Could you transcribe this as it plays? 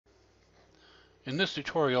In this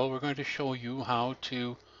tutorial, we're going to show you how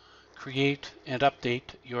to create and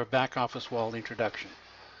update your back office wall introduction.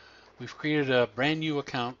 We've created a brand new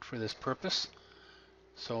account for this purpose.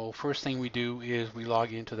 So first thing we do is we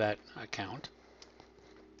log into that account.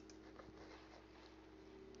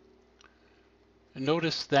 And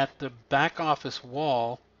notice that the back office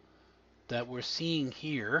wall that we're seeing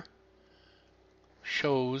here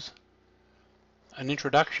shows an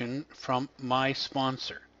introduction from my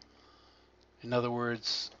sponsor. In other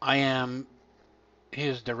words, I am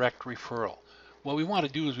his direct referral. What we want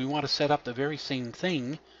to do is we want to set up the very same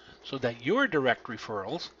thing so that your direct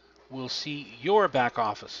referrals will see your back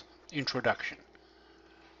office introduction.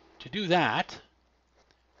 To do that,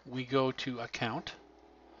 we go to Account,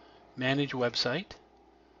 Manage Website,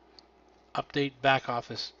 Update Back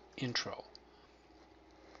Office Intro.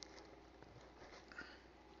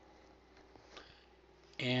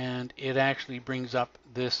 And it actually brings up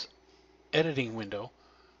this editing window,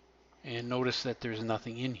 and notice that there's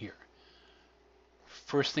nothing in here.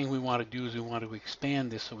 First thing we want to do is we want to expand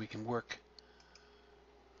this so we can work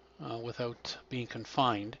without being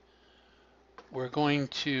confined. We're going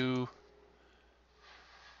to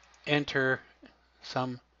enter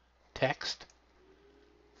some text,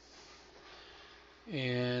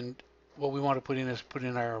 and what we want to put in is put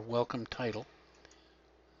in our welcome title.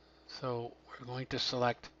 So we're going to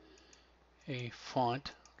select a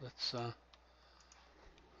font. Let's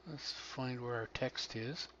find where our text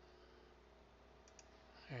is.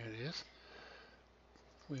 There it is.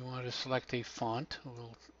 We want to select a font.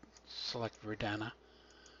 We'll select Verdana.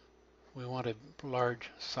 We want a large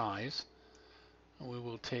size. We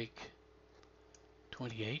will take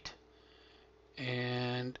 28,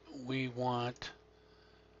 and we want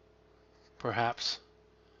perhaps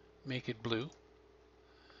make it blue,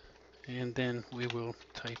 and then we will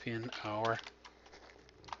type in our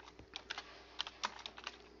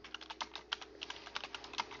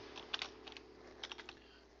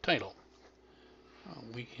title.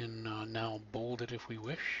 We can now bold it if we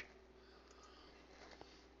wish.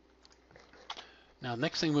 Now,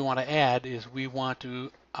 next thing we want to add is we want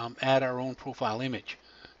to add our own profile image.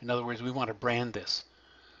 In other words, we want to brand this.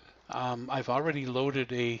 I've already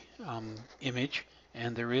loaded a image,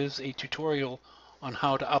 and there is a tutorial on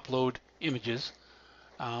how to upload images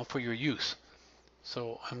for your use.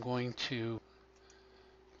 So I'm going to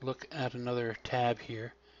look at another tab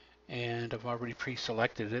here, and I've already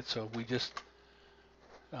pre-selected it, so we just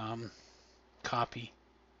copy.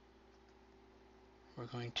 We're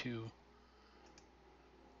going to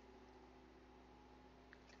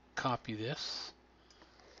copy this,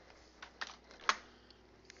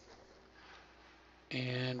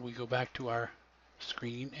 and we go back to our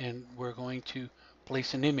screen, and we're going to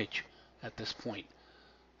place an image at this point.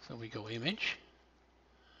 So we go image,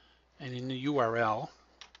 and in the URL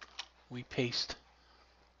we paste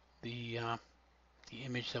the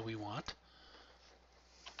image that we want.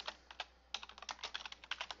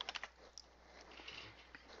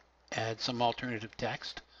 Add some alternative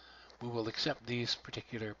text. We will accept these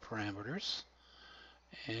particular parameters,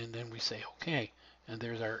 and then we say OK, and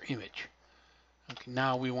there's our image. Okay,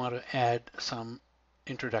 now we want to add some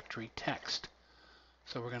introductory text.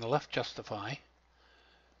 So we're going to left justify,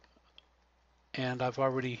 and I've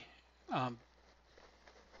already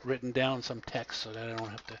written down some text so that I don't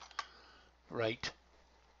have to write.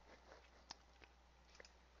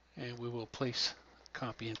 And we will place,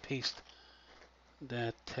 copy and paste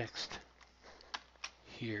that text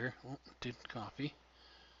here. Oh, didn't copy.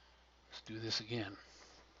 Let's do this again.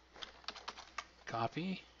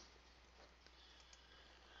 Copy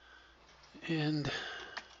and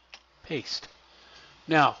paste.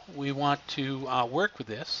 Now we want to work with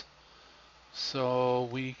this, so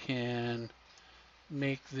we can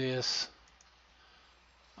make this,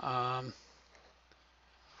 for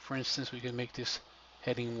instance, we can make this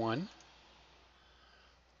heading 1.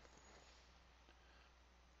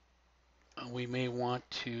 We may want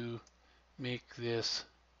to make this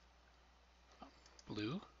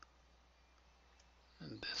blue,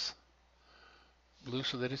 and this blue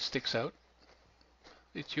so that it sticks out.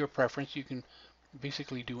 It's your preference. You can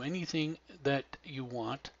basically do anything that you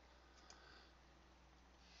want,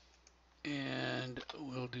 and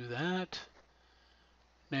we'll do that.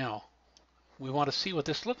 Now we want to see what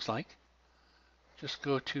this looks like. Just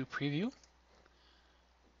go to preview,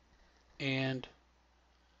 and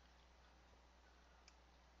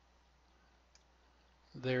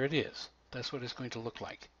there it is. That's what it's going to look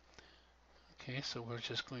like. Okay, so we're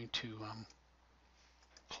just going to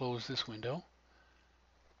close this window.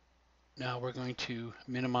 Now we're going to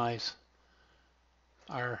minimize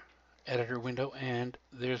our editor window, and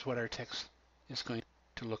there's what our text is going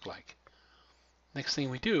to look like. Next thing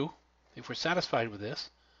we do, if we're satisfied with this,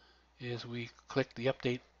 is we click the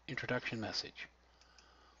update introduction message.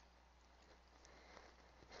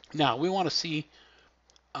 Now we want to see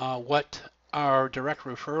what our direct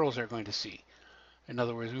referrals are going to see. In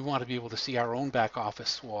other words, we want to be able to see our own back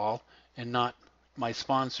office wall and not my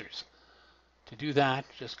sponsors. To do that,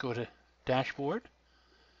 just go to Dashboard,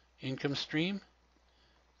 Income Stream,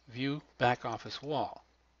 View Back Office Wall.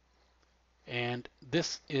 And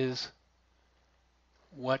this is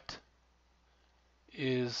what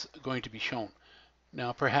is going to be shown.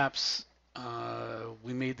 Now perhaps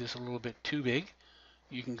we made this a little bit too big.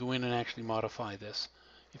 You can go in and actually modify this.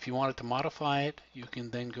 If you wanted to modify it, you can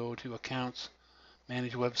then go to Accounts,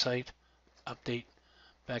 Manage Website, Update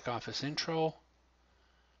Back Office Intro,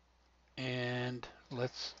 and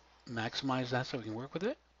let's maximize that so we can work with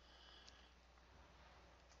it.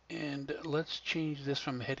 And let's change this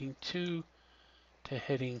from heading 2 to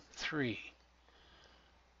heading 3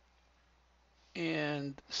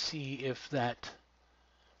 and see if that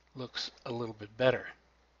looks a little bit better.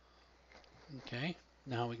 Okay,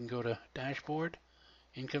 now we can go to Dashboard,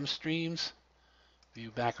 Income Streams,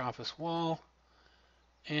 View Back Office Wall,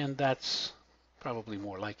 and that's probably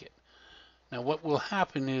more like it. Now what will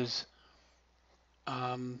happen is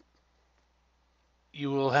you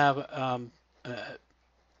will have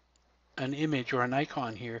an image or an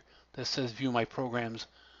icon here that says View My Programs,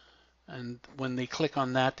 and when they click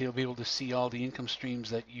on that, they'll be able to see all the income streams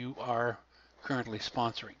that you are currently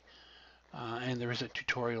sponsoring. And there is a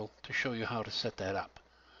tutorial to show you how to set that up.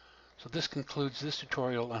 So this concludes this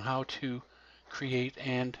tutorial on how to create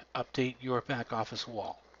and update your back office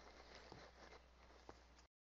wall.